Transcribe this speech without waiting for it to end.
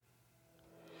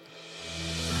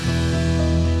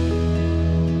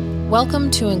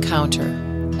Welcome to Encounter,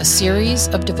 a series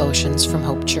of devotions from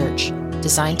Hope Church,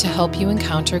 designed to help you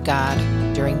encounter God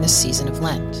during this season of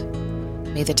Lent.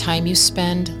 May the time you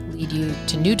spend lead you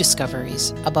to new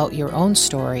discoveries about your own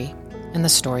story and the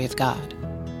story of God.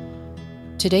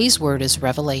 Today's word is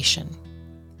revelation.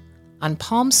 On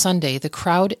Palm Sunday, the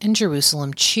crowd in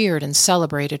Jerusalem cheered and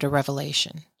celebrated a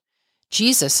revelation.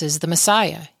 Jesus is the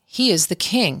Messiah. He is the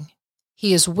King.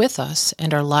 He is with us,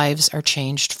 and our lives are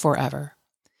changed forever.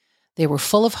 They were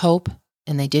full of hope,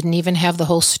 and they didn't even have the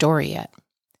whole story yet.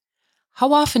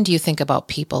 How often do you think about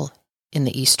people in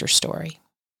the Easter story?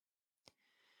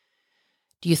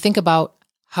 Do you think about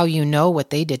how you know what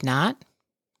they did not?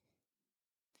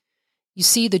 You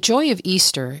see, the joy of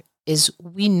Easter is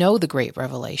we know the great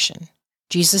revelation.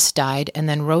 Jesus died and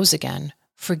then rose again,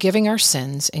 forgiving our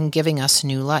sins and giving us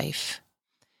new life.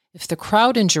 If the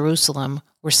crowd in Jerusalem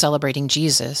were celebrating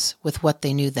Jesus with what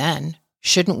they knew then,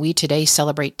 shouldn't we today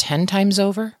celebrate 10 times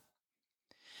over?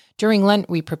 During Lent,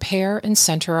 we prepare and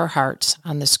center our hearts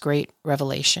on this great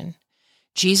revelation.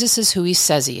 Jesus is who he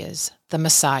says he is, the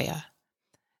Messiah.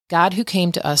 God who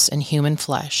came to us in human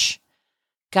flesh.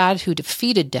 God who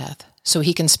defeated death so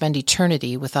he can spend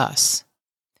eternity with us.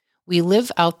 We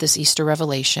live out this Easter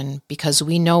revelation because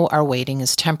we know our waiting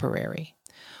is temporary.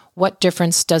 What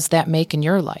difference does that make in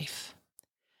your life?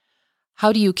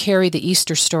 How do you carry the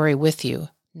Easter story with you,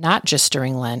 not just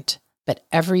during Lent, but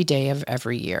every day of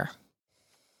every year?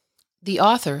 The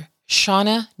author,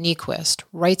 Shauna Niequist,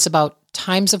 writes about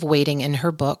times of waiting in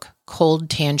her book, Cold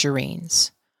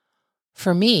Tangerines.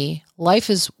 For me, life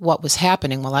is what was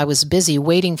happening while I was busy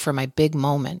waiting for my big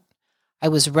moment. I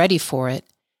was ready for it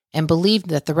and believed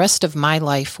that the rest of my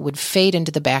life would fade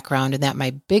into the background and that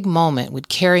my big moment would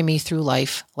carry me through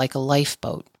life like a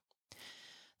lifeboat.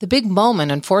 The big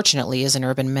moment, unfortunately, is an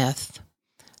urban myth.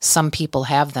 Some people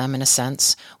have them, in a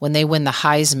sense, when they win the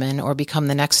Heisman or become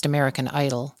the next American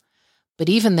Idol. But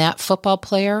even that football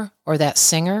player or that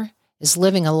singer is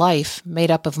living a life made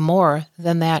up of more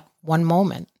than that one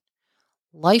moment.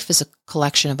 Life is a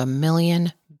collection of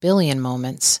 1,000,000 billion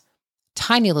moments,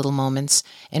 tiny little moments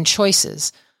and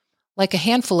choices, like a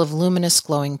handful of luminous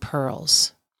glowing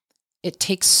pearls. It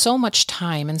takes so much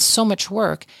time and so much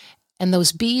work, and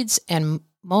those beads and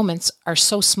moments are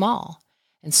so small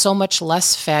and so much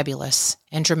less fabulous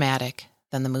and dramatic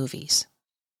than the movies.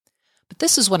 But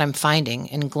this is what I'm finding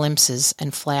in glimpses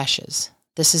and flashes.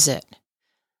 This is it.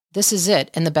 This is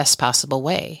it in the best possible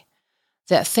way.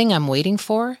 That thing I'm waiting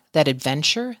for, that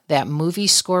adventure, that movie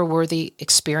score-worthy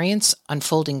experience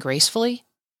unfolding gracefully,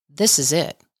 this is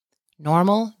it.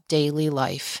 Normal, daily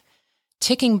life,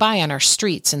 ticking by on our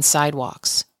streets and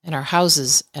sidewalks, in our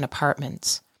houses and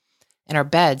apartments, in our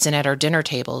beds and at our dinner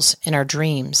tables, in our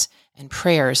dreams and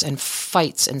prayers and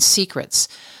fights and secrets.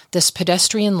 This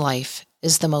pedestrian life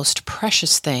is the most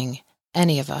precious thing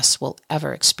any of us will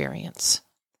ever experience.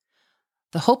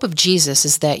 The hope of Jesus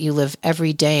is that you live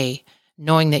every day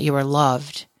knowing that you are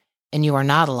loved and you are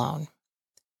not alone.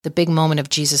 The big moment of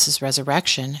Jesus'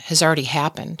 resurrection has already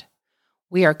happened.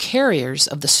 We are carriers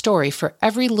of the story for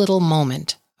every little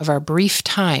moment of our brief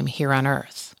time here on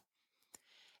earth.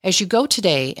 As you go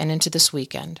today and into this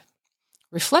weekend,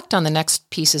 reflect on the next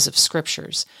pieces of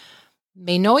scriptures.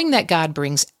 May knowing that God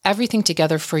brings everything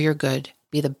together for your good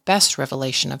be the best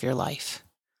revelation of your life.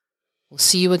 We'll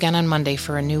see you again on Monday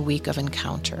for a new week of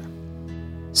Encounter.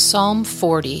 Psalm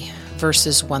 40,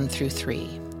 verses 1 through 3.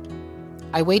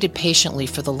 I waited patiently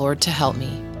for the Lord to help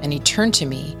me, and he turned to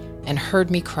me and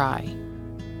heard me cry.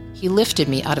 He lifted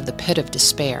me out of the pit of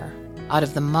despair, out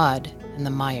of the mud and the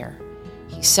mire.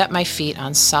 He set my feet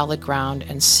on solid ground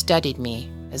and steadied me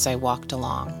as I walked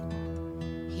along.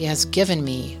 He has given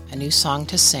me a new song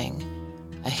to sing,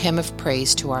 a hymn of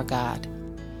praise to our God.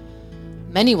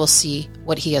 Many will see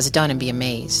what he has done and be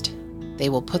amazed. They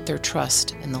will put their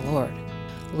trust in the Lord.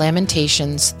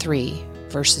 Lamentations 3,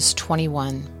 verses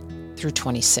 21 through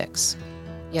 26.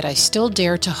 Yet I still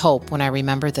dare to hope when I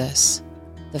remember this.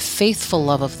 The faithful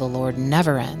love of the Lord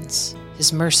never ends.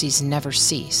 His mercies never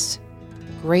cease.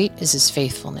 Great is his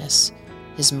faithfulness.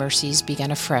 His mercies begin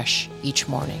afresh each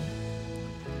morning.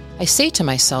 I say to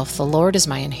myself, the Lord is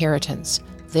my inheritance.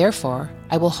 Therefore,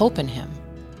 I will hope in him.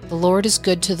 The Lord is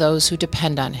good to those who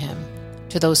depend on him,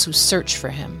 to those who search for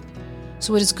him.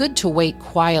 So it is good to wait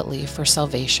quietly for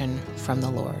salvation from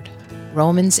the Lord.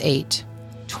 Romans 8,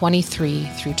 23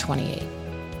 through 28.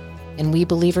 And we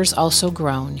believers also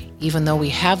groan, even though we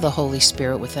have the Holy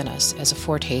Spirit within us as a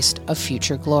foretaste of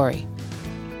future glory.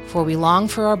 For we long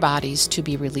for our bodies to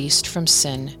be released from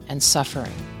sin and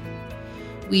suffering.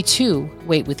 We too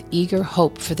wait with eager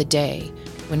hope for the day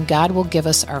when God will give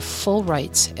us our full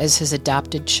rights as his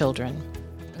adopted children,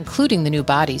 including the new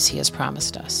bodies He has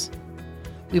promised us.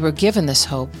 We were given this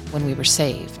hope when we were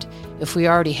saved. If we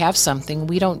already have something,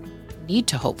 we don't need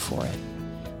to hope for it.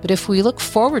 But if we look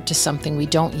forward to something we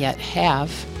don't yet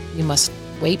have, we must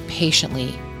wait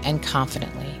patiently and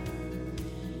confidently.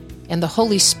 And the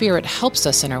Holy Spirit helps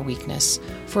us in our weakness.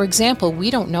 For example, we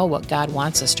don't know what God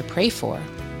wants us to pray for,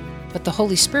 but the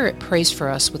Holy Spirit prays for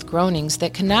us with groanings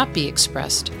that cannot be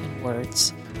expressed in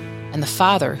words. And the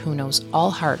Father, who knows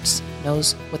all hearts,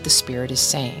 knows what the Spirit is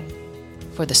saying.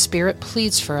 For the Spirit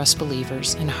pleads for us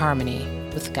believers in harmony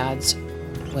with God's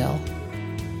will.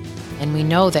 And we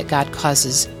know that God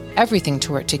causes everything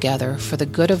to work together for the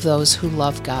good of those who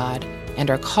love God and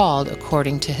are called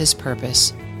according to His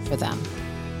purpose for them.